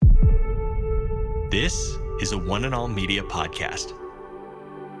This is a One and All Media podcast.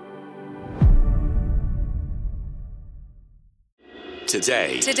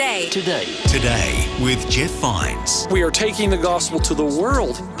 Today with Jeff Vines, we are taking the gospel to the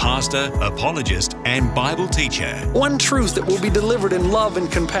world. pastor, apologist, and Bible teacher. One truth that will be delivered in love and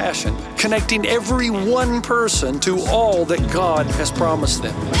compassion, connecting every one person to all that God has promised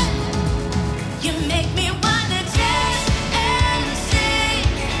them. You make me wanna dance and sing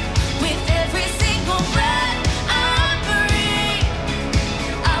with every single breath I breathe.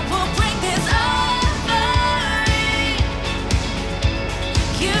 I will bring this offering.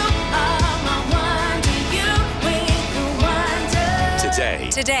 You are my wonder, you with the wonder.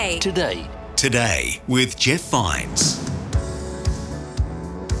 Today with Jeff Vines.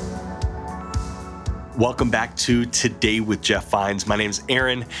 Welcome back to Today with Jeff Vines. My name is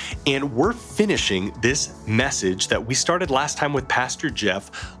Aaron, and we're finishing this message that we started last time with Pastor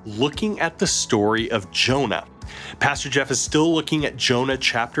Jeff, looking at the story of Jonah. Pastor Jeff is still looking at Jonah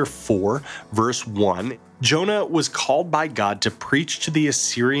chapter 4, verse 1. Jonah was called by God to preach to the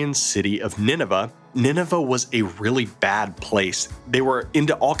Assyrian city of Nineveh. Nineveh was a really bad place. They were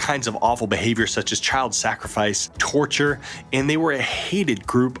into all kinds of awful behavior such as child sacrifice, torture, and they were a hated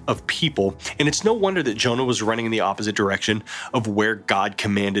group of people. And it's no wonder that Jonah was running in the opposite direction of where God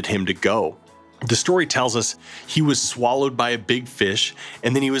commanded him to go. The story tells us he was swallowed by a big fish,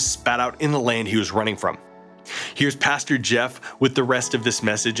 and then he was spat out in the land he was running from. Here's Pastor Jeff with the rest of this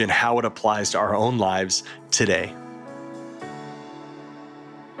message and how it applies to our own lives today.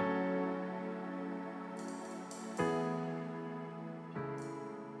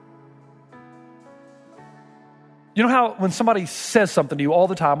 You know how when somebody says something to you all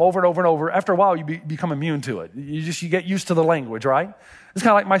the time, over and over and over, after a while you become immune to it. You get used to the language, right? It's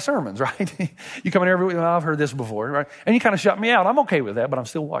kind of like my sermons, right? You come in every week, well, I've heard this before, right? And you kind of shut me out. I'm okay with that, but I'm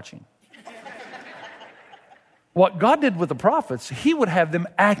still watching. What God did with the prophets, he would have them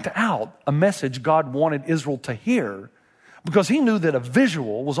act out a message God wanted Israel to hear, because he knew that a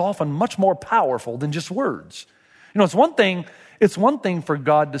visual was often much more powerful than just words. You know, it's one thing for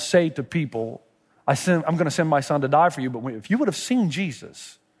God to say to people, I'm going to send my son to die for you, but if you would have seen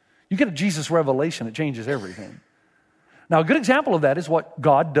Jesus, you get a Jesus revelation that changes everything. Now, a good example of that is what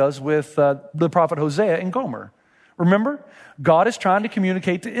God does with the prophet Hosea and Gomer. Remember, God is trying to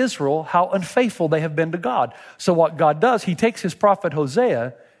communicate to Israel how unfaithful they have been to God. So what God does, he takes his prophet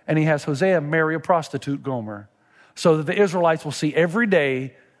Hosea and he has Hosea marry a prostitute, Gomer, so that the Israelites will see every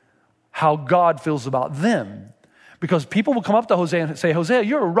day how God feels about them. Because people will come up to Hosea and say, Hosea,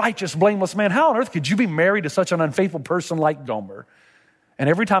 you're a righteous, blameless man. How on earth could you be married to such an unfaithful person like Gomer? And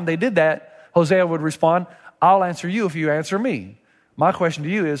every time they did that, Hosea would respond, I'll answer you if you answer me. My question to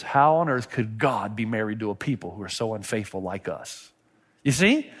you is, how on earth could God be married to a people who are so unfaithful like us? You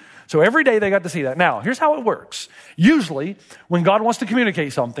see? So every day they got to see that. Now, here's how it works. Usually, when God wants to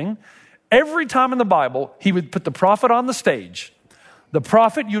communicate something, every time in the Bible, he would put the prophet on the stage. The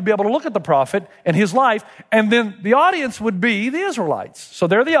prophet, you'd be able to look at the prophet and his life, and then the audience would be the Israelites. So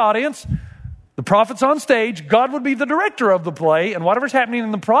they're the audience, the prophet's on stage, God would be the director of the play, and whatever's happening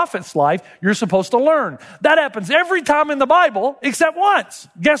in the prophet's life, you're supposed to learn. That happens every time in the Bible, except once.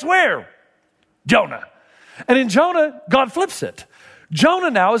 Guess where? Jonah. And in Jonah, God flips it.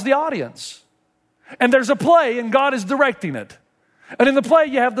 Jonah now is the audience. And there's a play, and God is directing it. And in the play,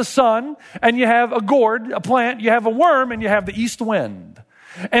 you have the sun, and you have a gourd, a plant, you have a worm, and you have the east wind.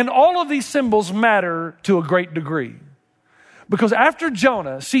 And all of these symbols matter to a great degree. Because after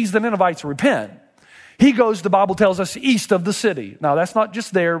Jonah sees the Ninevites repent, he goes, the Bible tells us, east of the city. Now, that's not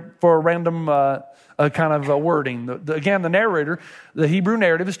just there for a random kind of wording. Again, the narrator, the Hebrew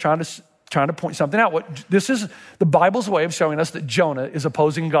narrative is trying to point something out. This is the Bible's way of showing us that Jonah is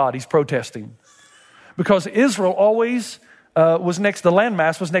opposing God. He's protesting. Because Israel always the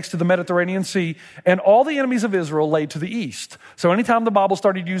landmass was next to the Mediterranean Sea, and all the enemies of Israel lay to the east. So anytime the Bible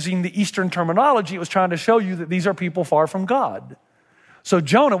started using the Eastern terminology, it was trying to show you that these are people far from God. So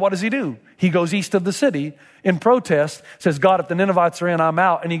Jonah, what does he do? He goes east of the city in protest, says, God, if the Ninevites are in, I'm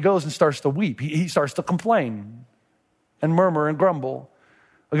out. And he goes and starts to weep. He starts to complain and murmur and grumble.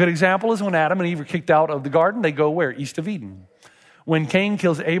 A good example is when Adam and Eve are kicked out of the garden, they go where? East of Eden. When Cain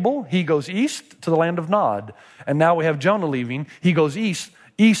kills Abel, he goes east to the land of Nod. And now we have Jonah leaving. He goes east.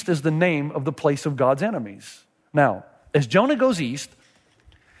 East is the name of the place of God's enemies. Now, as Jonah goes east,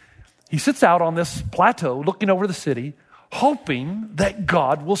 he sits out on this plateau looking over the city, hoping that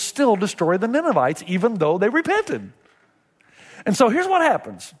God will still destroy the Ninevites even though they repented. And so here's what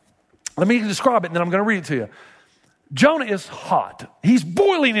happens. Let me describe it and then I'm going to read it to you. Jonah is hot. He's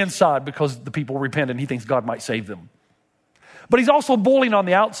boiling inside because the people repented and he thinks God might save them. But he's also boiling on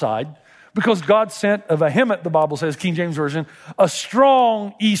the outside because God sent a vehement, the Bible says, King James Version, a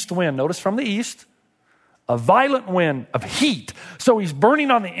strong east wind. Notice from the east, a violent wind of heat. So he's burning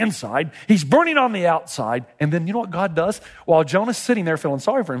on the inside, he's burning on the outside, and then you know what God does? While Jonah's sitting there feeling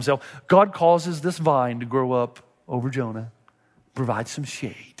sorry for himself, God causes this vine to grow up over Jonah, provides some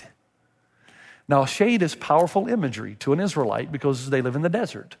shade. Now, shade is powerful imagery to an Israelite because they live in the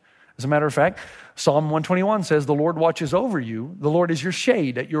desert. As a matter of fact, Psalm 121 says, the Lord watches over you. The Lord is your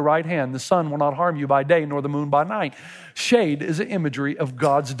shade at your right hand. The sun will not harm you by day, nor the moon by night. Shade is an imagery of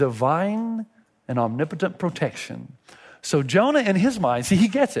God's divine and omnipotent protection. So Jonah, in his mind, see, he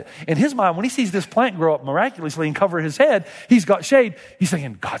gets it. In his mind, when he sees this plant grow up miraculously and cover his head, he's got shade. He's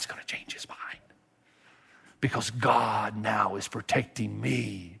thinking, God's going to change his mind. Because God now is protecting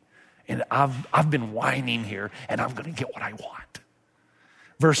me. And I've been whining here, and I'm going to get what I want.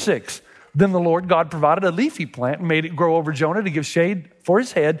 Verse 6, then the Lord God provided a leafy plant and made it grow over Jonah to give shade for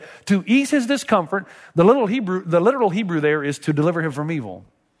his head, to ease his discomfort. The literal Hebrew there is to deliver him from evil.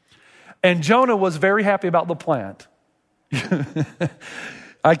 And Jonah was very happy about the plant.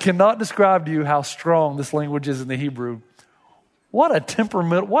 I cannot describe to you how strong this language is in the Hebrew. What a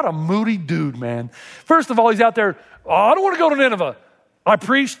temperament, what a moody dude, man. First of all, he's out there, I don't want to go to Nineveh. I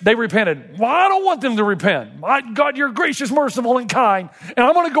preached, they repented. Well, I don't want them to repent. My God, you're gracious, merciful, and kind. And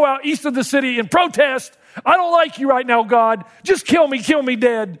I'm going to go out east of the city and protest. I don't like you right now, God. Just kill me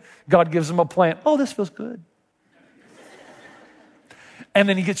dead. God gives him a plant. Oh, this feels good. And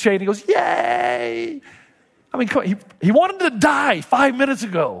then he gets shade and he goes, yay. I mean, he wanted to die 5 minutes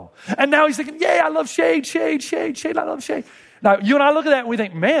ago. And now he's thinking, yay, I love shade, I love shade. Now, you and I look at that and we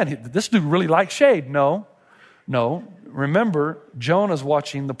think, man, this dude really likes shade. No. Remember, Jonah's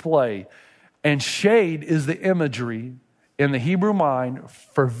watching the play. And shade is the imagery in the Hebrew mind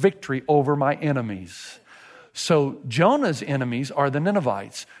for victory over my enemies. So Jonah's enemies are the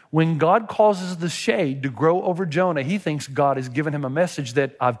Ninevites. When God causes the shade to grow over Jonah, he thinks God has given him a message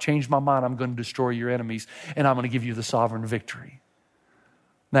that I've changed my mind, I'm going to destroy your enemies, and I'm going to give you the sovereign victory.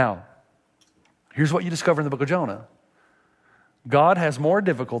 Now, here's what you discover in the book of Jonah. God has more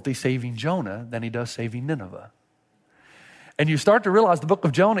difficulty saving Jonah than he does saving Nineveh. And you start to realize the book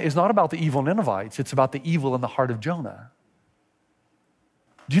of Jonah is not about the evil Ninevites, it's about the evil in the heart of Jonah.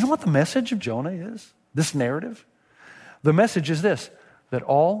 Do you know what the message of Jonah is? This narrative? The message is this, that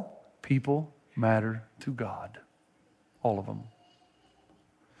all people matter to God. All of them.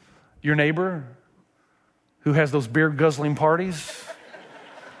 Your neighbor who has those beer guzzling parties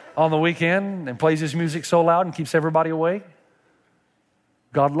on the weekend and plays his music so loud and keeps everybody awake,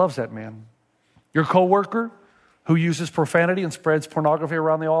 God loves that man. Your coworker who uses profanity and spreads pornography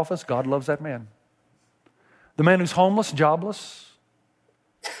around the office, God loves that man. The man who's homeless, jobless,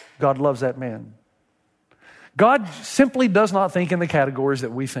 God loves that man. God simply does not think in the categories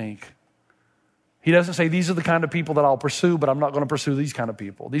that we think. He doesn't say, these are the kind of people that I'll pursue, but I'm not going to pursue these kind of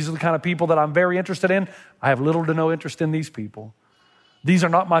people. These are the kind of people that I'm very interested in. I have little to no interest in these people. These are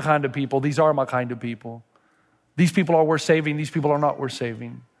not my kind of people. These are my kind of people. These people are worth saving. These people are not worth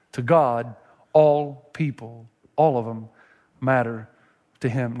saving. To God, all people, all of them, matter to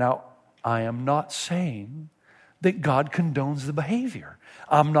him. Now, I am not saying that God condones the behavior.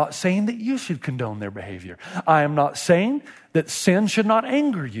 I'm not saying that you should condone their behavior. I am not saying that sin should not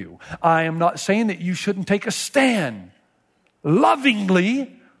anger you. I am not saying that you shouldn't take a stand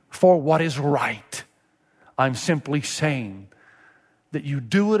lovingly for what is right. I'm simply saying that you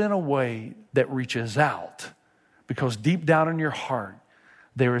do it in a way that reaches out, because deep down in your heart,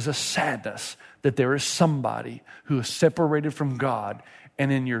 there is a sadness that there is somebody who is separated from God,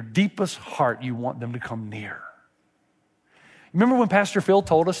 and in your deepest heart, you want them to come near. Remember when Pastor Phil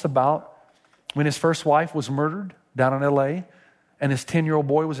told us about when his first wife was murdered down in LA and his 10-year-old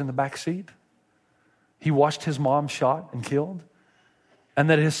boy was in the back seat? He watched his mom shot and killed. And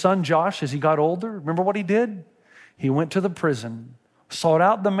that his son Josh, as he got older, remember what he did? He went to the prison, sought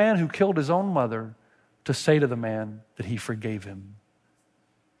out the man who killed his own mother to say to the man that he forgave him.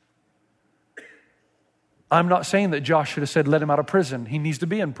 I'm not saying that Josh should have said, let him out of prison. He needs to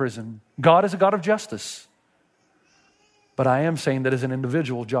be in prison. God is a God of justice. But I am saying that as an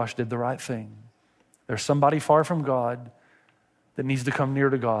individual, Josh did the right thing. There's somebody far from God that needs to come near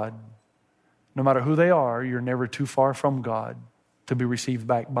to God. No matter who they are, you're never too far from God to be received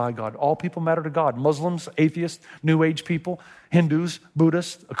back by God. All people matter to God. Muslims, atheists, New Age people, Hindus,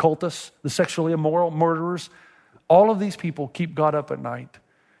 Buddhists, occultists, the sexually immoral, murderers. All of these people keep God up at night.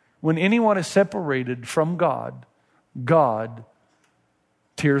 When anyone is separated from God, God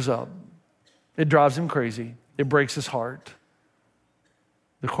tears up. It drives him crazy. It breaks his heart.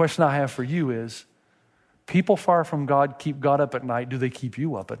 The question I have for you is, people far from God keep God up at night. Do they keep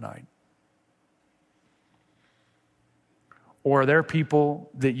you up at night? Or are there people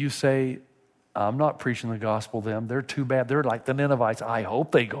that you say, I'm not preaching the gospel to them. They're too bad. They're like the Ninevites. I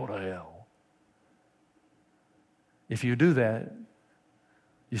hope they go to hell. If you do that,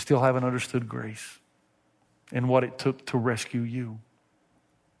 you still haven't understood grace and what it took to rescue you.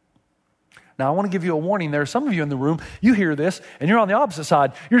 Now, I want to give you a warning. There are some of you in the room, you hear this, and you're on the opposite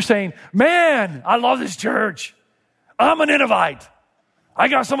side. You're saying, man, I love this church. I'm a Ninevite. I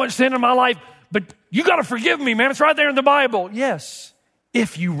got so much sin in my life, but you got to forgive me, man. It's right there in the Bible. Yes,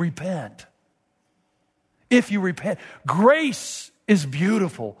 if you repent. If you repent. Grace is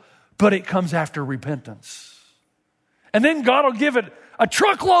beautiful, but it comes after repentance. And then God will give it a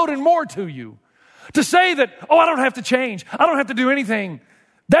truckload and more to you. To say that, oh, I don't have to change. I don't have to do anything.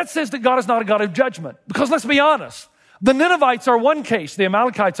 That says that God is not a God of judgment. Because let's be honest, the Ninevites are one case, the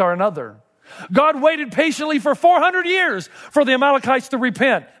Amalekites are another. God waited patiently for 400 years for the Amalekites to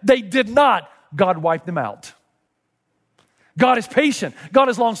repent. They did not. God wiped them out. God is patient. God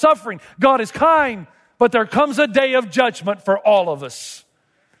is long-suffering. God is kind. But there comes a day of judgment for all of us.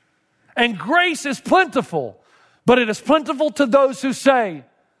 And grace is plentiful. But it is plentiful to those who say,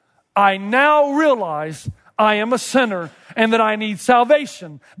 I now realize I am a sinner and that I need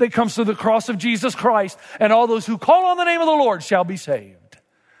salvation that comes through the cross of Jesus Christ. And all those who call on the name of the Lord shall be saved.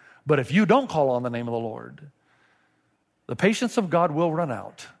 But if you don't call on the name of the Lord, the patience of God will run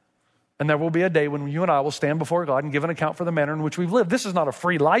out. And there will be a day when you and I will stand before God and give an account for the manner in which we've lived. This is not a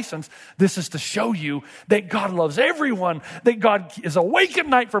free license. This is to show you that God loves everyone, that God is awake at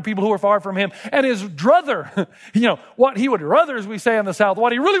night for people who are far from Him, and is druther. What He would rather, as we say in the South,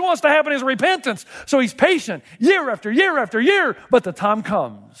 what He really wants to happen is repentance. So He's patient year after year after year, but the time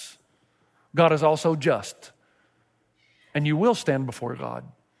comes. God is also just. And you will stand before God.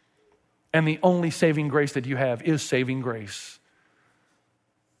 And the only saving grace that you have is saving grace.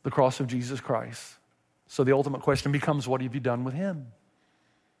 The cross of Jesus Christ. So the ultimate question becomes, what have you done with Him?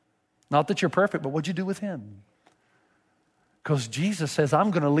 Not that you're perfect, but what'd you do with Him? Because Jesus says, I'm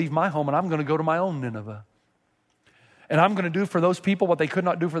going to leave my home and I'm going to go to my own Nineveh. And I'm going to do for those people what they could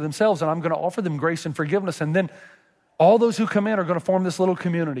not do for themselves, and I'm going to offer them grace and forgiveness. And then all those who come in are going to form this little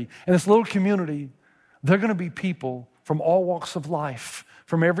community. And this little community, they're going to be people from all walks of life,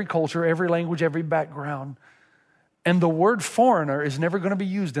 from every culture, every language, every background. And the word foreigner is never going to be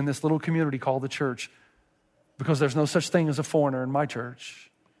used in this little community called the church, because there's no such thing as a foreigner in my church.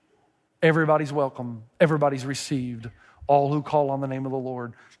 Everybody's welcome. Everybody's received. All who call on the name of the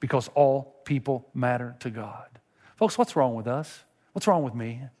Lord, because all people matter to God. Folks, what's wrong with us? What's wrong with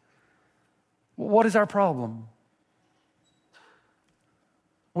me? What is our problem?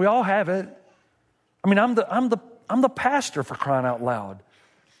 We all have it. I mean, I'm the pastor, for crying out loud.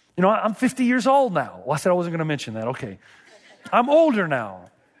 I'm 50 years old now. Well, I said I wasn't going to mention that. Okay. I'm older now.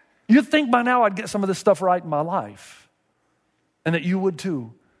 You'd think by now I'd get some of this stuff right in my life. And that you would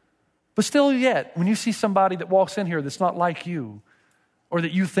too. But still yet, when you see somebody that walks in here that's not like you, or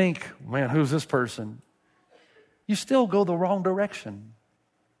that you think, man, who's this person? You still go the wrong direction.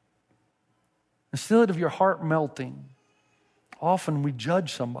 Instead of your heart melting, often we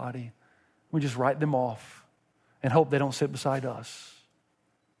judge somebody. We just write them off and hope they don't sit beside us.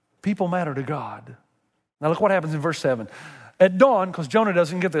 People matter to God. Now look what happens in verse 7. At dawn, because Jonah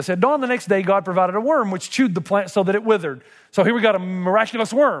doesn't get this, at dawn the next day God provided a worm which chewed the plant so that it withered. So here we got a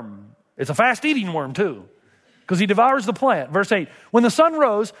miraculous worm. It's a fast-eating worm too, because he devours the plant. Verse 8, when the sun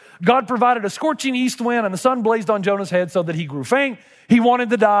rose, God provided a scorching east wind, and the sun blazed on Jonah's head so that he grew faint. He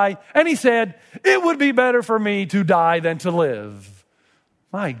wanted to die, and he said, it would be better for me to die than to live.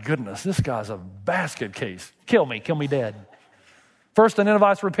 My goodness, this guy's a basket case. Kill me dead. First, the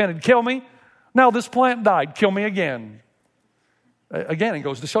Ninevites repented, kill me. Now this plant died, kill me again. Again, it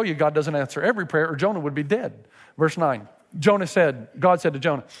goes to show you God doesn't answer every prayer, or Jonah would be dead. Verse 9, God said to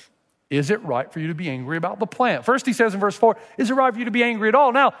Jonah, is it right for you to be angry about the plant? First he says in verse 4, is it right for you to be angry at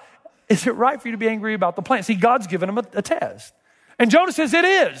all? Now, is it right for you to be angry about the plant? See, God's given him a test. And Jonah says, it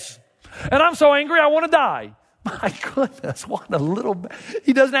is. And I'm so angry, I want to die. My goodness, what a little...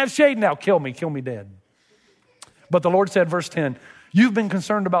 He doesn't have shade now. Kill me dead. But the Lord said, verse 10, you've been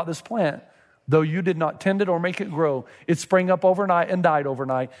concerned about this plant, though you did not tend it or make it grow. It sprang up overnight and died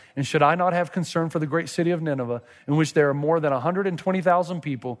overnight. And should I not have concern for the great city of Nineveh, in which there are more than 120,000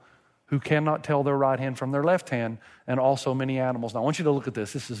 people who cannot tell their right hand from their left hand, and also many animals? Now, I want you to look at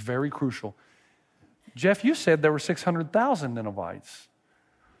this. This is very crucial. Jeff, you said there were 600,000 Ninevites.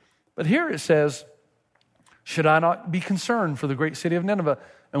 But here it says, should I not be concerned for the great city of Nineveh,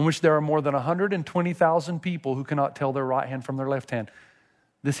 in which there are more than 120,000 people who cannot tell their right hand from their left hand?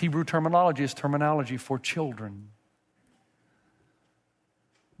 This Hebrew terminology is terminology for children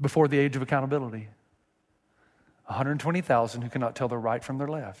before the age of accountability. 120,000 who cannot tell their right from their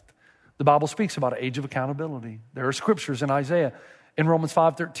left. The Bible speaks about an age of accountability. There are scriptures in Isaiah. In Romans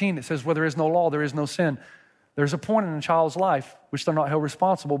 5:13, it says, where there is no law, there is no sin. There's a point in a child's life which they're not held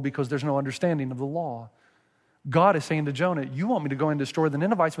responsible because there's no understanding of the law. God is saying to Jonah, you want me to go and destroy the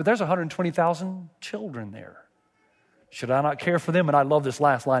Ninevites, but there's 120,000 children there. Should I not care for them? And I love this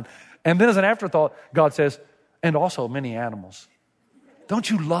last line. And then as an afterthought, God says, and also many animals. Don't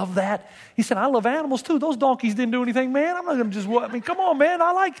you love that? He said, I love animals too. Those donkeys didn't do anything, man. I'm not going to just, I mean, come on, man.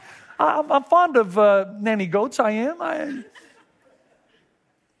 I'm fond of nanny goats. I am.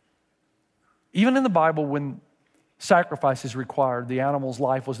 Even in the Bible, when sacrifice is required, the animal's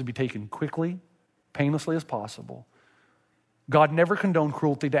life was to be taken quickly, painlessly as possible. God never condoned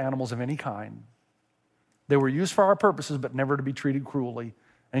cruelty to animals of any kind. They were used for our purposes, but never to be treated cruelly.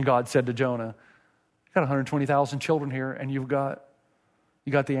 And God said to Jonah, you got 120,000 children here, and you got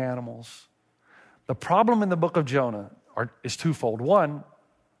the animals. The problem in the book of Jonah is twofold. One,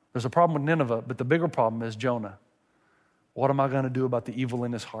 there's a problem with Nineveh, but the bigger problem is Jonah. What am I going to do about the evil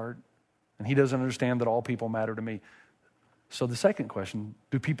in his heart? And he doesn't understand that all people matter to me. So the second question,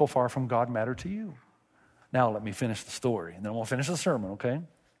 do people far from God matter to you? Now let me finish the story, and then we'll finish the sermon, okay?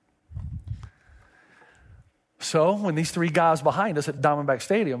 So when these three guys behind us at Diamondback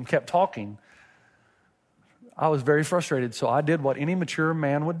Stadium kept talking, I was very frustrated, so I did what any mature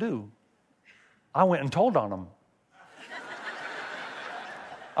man would do. I went and told on them.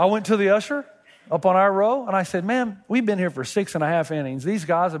 I went to the usher up on our row, and I said, man, we've been here for 6.5 innings. These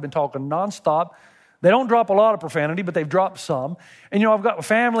guys have been talking nonstop. They don't drop a lot of profanity, but they've dropped some. And, I've got a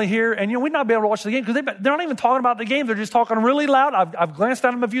family here, and, we'd not be able to watch the game because they're not even talking about the game. They're just talking really loud. I've glanced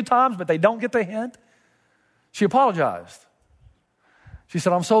at them a few times, but they don't get the hint. She apologized. She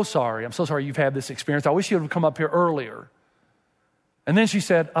said, I'm so sorry. I'm so sorry you've had this experience. I wish you would have come up here earlier. And then she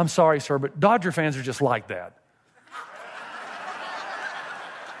said, I'm sorry, sir, but Dodger fans are just like that.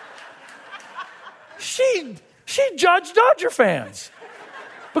 She judged Dodger fans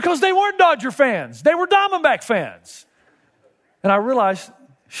because they weren't Dodger fans. They were Diamondback fans. And I realized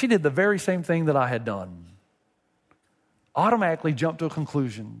she did the very same thing that I had done. Automatically jumped to a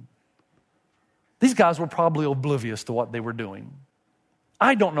conclusion. These guys were probably oblivious to what they were doing.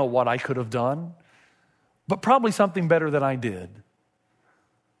 I don't know what I could have done, but probably something better than I did.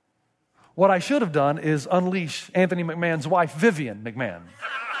 What I should have done is unleash Anthony McMahon's wife, Vivian McMahon.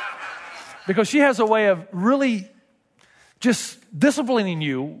 Because she has a way of really just disciplining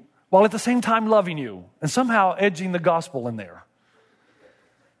you while at the same time loving you and somehow edging the gospel in there.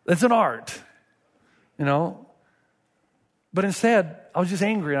 It's an art, But instead, I was just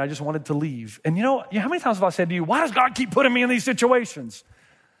angry and I just wanted to leave. And how many times have I said to you, why does God keep putting me in these situations?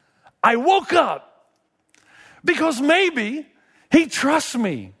 I woke up because maybe He trusts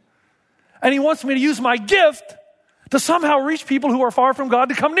me and He wants me to use my gift to somehow reach people who are far from God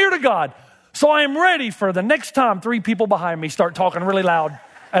to come near to God. So I am ready for the next time 3 people behind me start talking really loud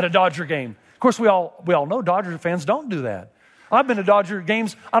at a Dodger game. Of course, we all know Dodger fans don't do that. I've been to Dodger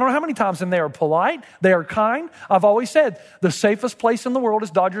games, I don't know how many times, and they are polite, they are kind. I've always said the safest place in the world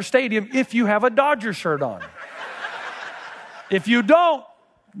is Dodger Stadium if you have a Dodger shirt on. If you don't,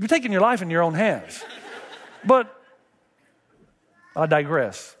 you're taking your life in your own hands. But I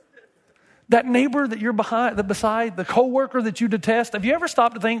digress. That neighbor that you're beside, the coworker that you detest, have you ever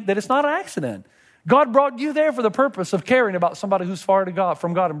stopped to think that it's not an accident? God brought you there for the purpose of caring about somebody who's far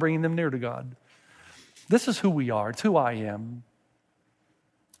from God and bringing them near to God. This is who we are. It's who I am.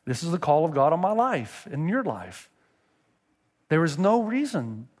 This is the call of God on my life and your life. There's no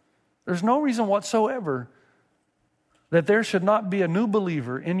reason whatsoever that there should not be a new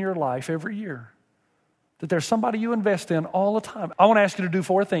believer in your life every year. That there's somebody you invest in all the time. I want to ask you to do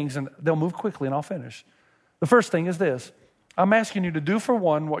 4 things, and they'll move quickly, and I'll finish. The first thing is this. I'm asking you to do for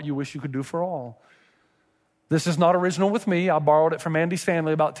one what you wish you could do for all. This is not original with me. I borrowed it from Andy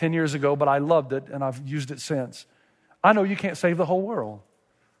Stanley about 10 years ago, but I loved it, and I've used it since. I know you can't save the whole world,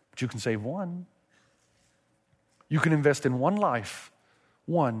 but you can save one. You can invest in one life,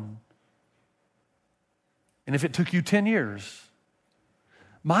 one. And if it took you 10 years,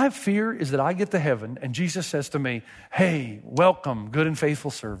 my fear is that I get to heaven and Jesus says to me, hey, welcome, good and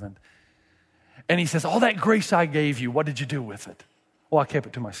faithful servant. And He says, all that grace I gave you, what did you do with it? Well, I kept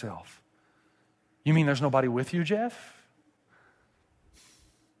it to myself. You mean there's nobody with you, Jeff?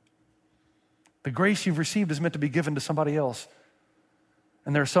 The grace you've received is meant to be given to somebody else.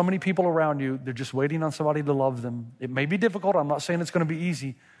 And there are so many people around you, they're just waiting on somebody to love them. It may be difficult. I'm not saying it's going to be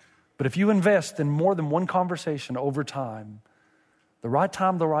easy. But if you invest in more than one conversation over time, the right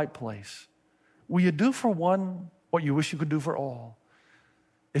time, the right place, will you do for one what you wish you could do for all?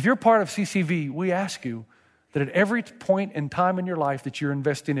 If you're part of CCV, we ask you that at every point in time in your life that you're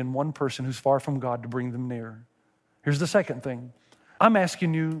investing in one person who's far from God to bring them near. Here's the second thing. I'm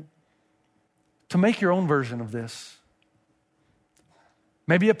asking you to make your own version of this.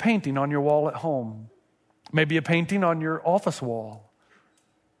 Maybe a painting on your wall at home. Maybe a painting on your office wall.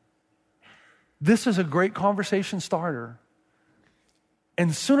 This is a great conversation starter.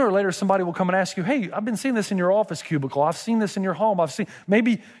 And sooner or later, somebody will come and ask you, hey, I've been seeing this in your office cubicle. I've seen this in your home.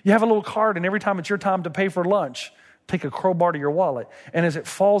 Maybe you have a little card, and every time it's your time to pay for lunch, take a crowbar to your wallet. And as it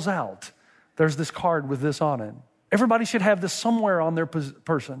falls out, there's this card with this on it. Everybody should have this somewhere on their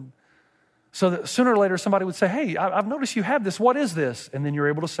person. So that sooner or later, somebody would say, hey, I've noticed you have this. What is this? And then you're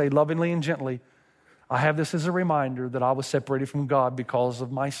able to say lovingly and gently, I have this as a reminder that I was separated from God because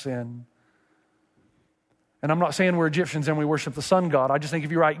of my sin. And I'm not saying we're Egyptians and we worship the sun god. I just think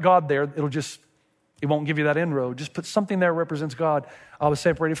if you write God there, it won't give you that inroad. Just put something there that represents God. I was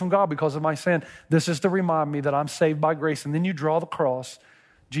separated from God because of my sin. This is to remind me that I'm saved by grace. And then you draw the cross.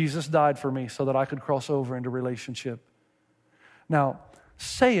 Jesus died for me so that I could cross over into relationship. Now,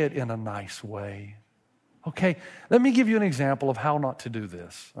 say it in a nice way. Okay, let me give you an example of how not to do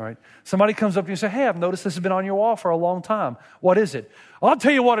this, all right? Somebody comes up to you and says, hey, I've noticed this has been on your wall for a long time. What is it? I'll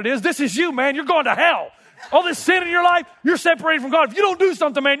tell you what it is. This is you, man. You're going to hell. All this sin in your life, you're separated from God. If you don't do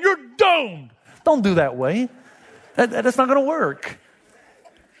something, man, you're doomed. Don't do that way. That's not going to work.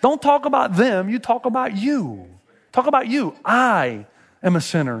 Don't talk about them. You talk about you. Talk about you. I am a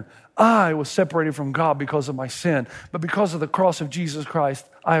sinner. I was separated from God because of my sin. But because of the cross of Jesus Christ,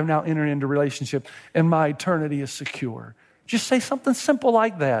 I have now entered into relationship and my eternity is secure. Just say something simple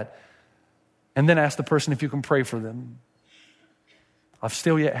like that. And then ask the person if you can pray for them. I've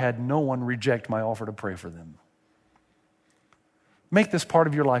still yet had no one reject my offer to pray for them. Make this part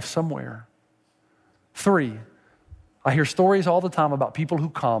of your life somewhere. 3, I hear stories all the time about people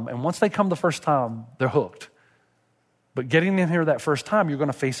who come, and once they come the first time, they're hooked. But getting in here that first time, you're going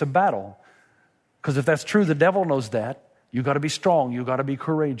to face a battle. Because if that's true, the devil knows that. You got to be strong. You got to be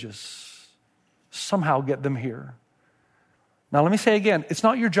courageous. Somehow get them here. Now, let me say again, it's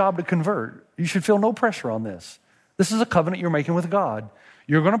not your job to convert. You should feel no pressure on this. This is a covenant you're making with God.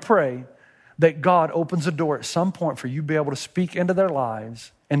 You're going to pray that God opens a door at some point for you to be able to speak into their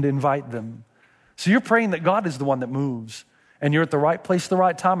lives and invite them. So you're praying that God is the one that moves and you're at the right place at the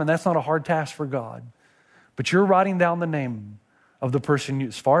right time, and that's not a hard task for God. But you're writing down the name of the person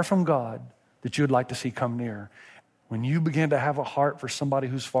who's far from God that you would like to see come near. When you begin to have a heart for somebody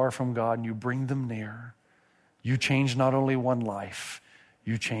who's far from God and you bring them near, you change not only one life,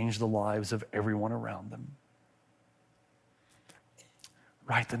 you change the lives of everyone around them.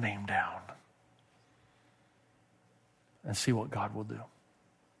 Write the name down and see what God will do.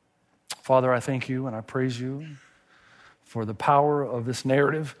 Father, I thank you and I praise you for the power of this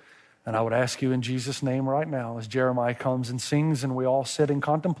narrative. And I would ask you in Jesus' name right now, as Jeremiah comes and sings and we all sit in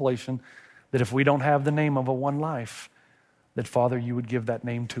contemplation, that if we don't have the name of a one life, that Father, you would give that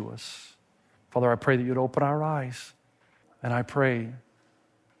name to us. Father, I pray that you'd open our eyes. And I pray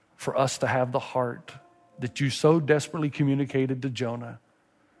for us to have the heart that you so desperately communicated to Jonah,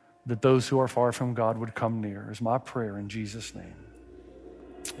 that those who are far from God would come near, is my prayer in Jesus' name.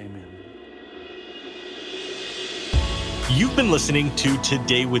 Amen. You've been listening to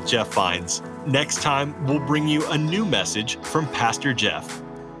Today with Jeff Vines. Next time, we'll bring you a new message from Pastor Jeff.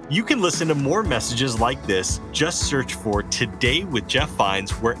 You can listen to more messages like this. Just search for Today with Jeff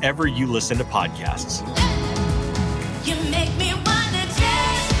Vines wherever you listen to podcasts. You make me wanna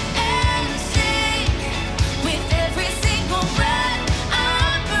dance and sing with every single breath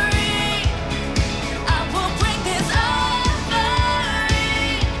I breathe. I will bring this offering.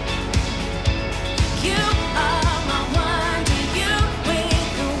 You are my wonder, you bring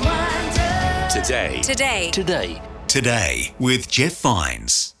the wonder. Today with Jeff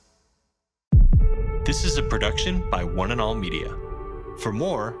Vines. This is a production by One and All Media. For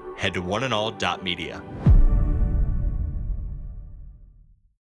more, head to oneandall.media.